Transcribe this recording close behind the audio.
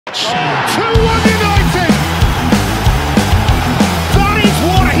2-1 United! That is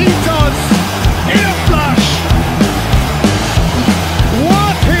what he does in a flash!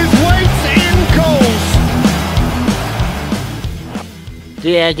 Worth his weight in goals!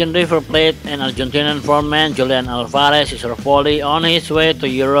 The agent River Plate and Argentinian frontman Julian Alvarez is reportedly on his way to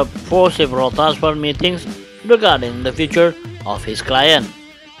Europe for several transfer meetings regarding the future of his client.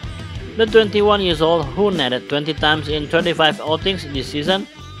 The 21 years old, who netted 20 times in 25 outings this season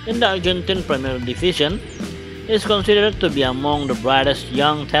in the Argentine Premier Division, is considered to be among the brightest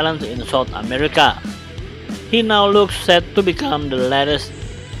young talents in South America. He now looks set to become the latest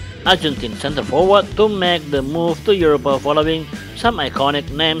Argentine center forward to make the move to Europe following some iconic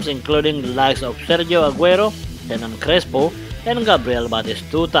names including the likes of Sergio Aguero, Hernan Crespo, and Gabriel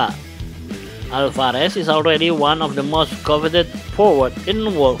Batistuta. Alvarez is already one of the most coveted forwards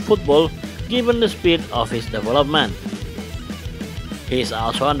in world football given the speed of his development. He is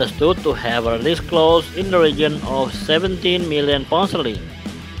also understood to have a release clause in the region of £17 million sterling.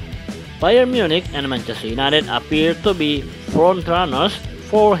 Bayern Munich and Manchester United appear to be frontrunners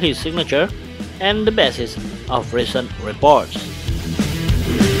for his signature and the basis of recent reports.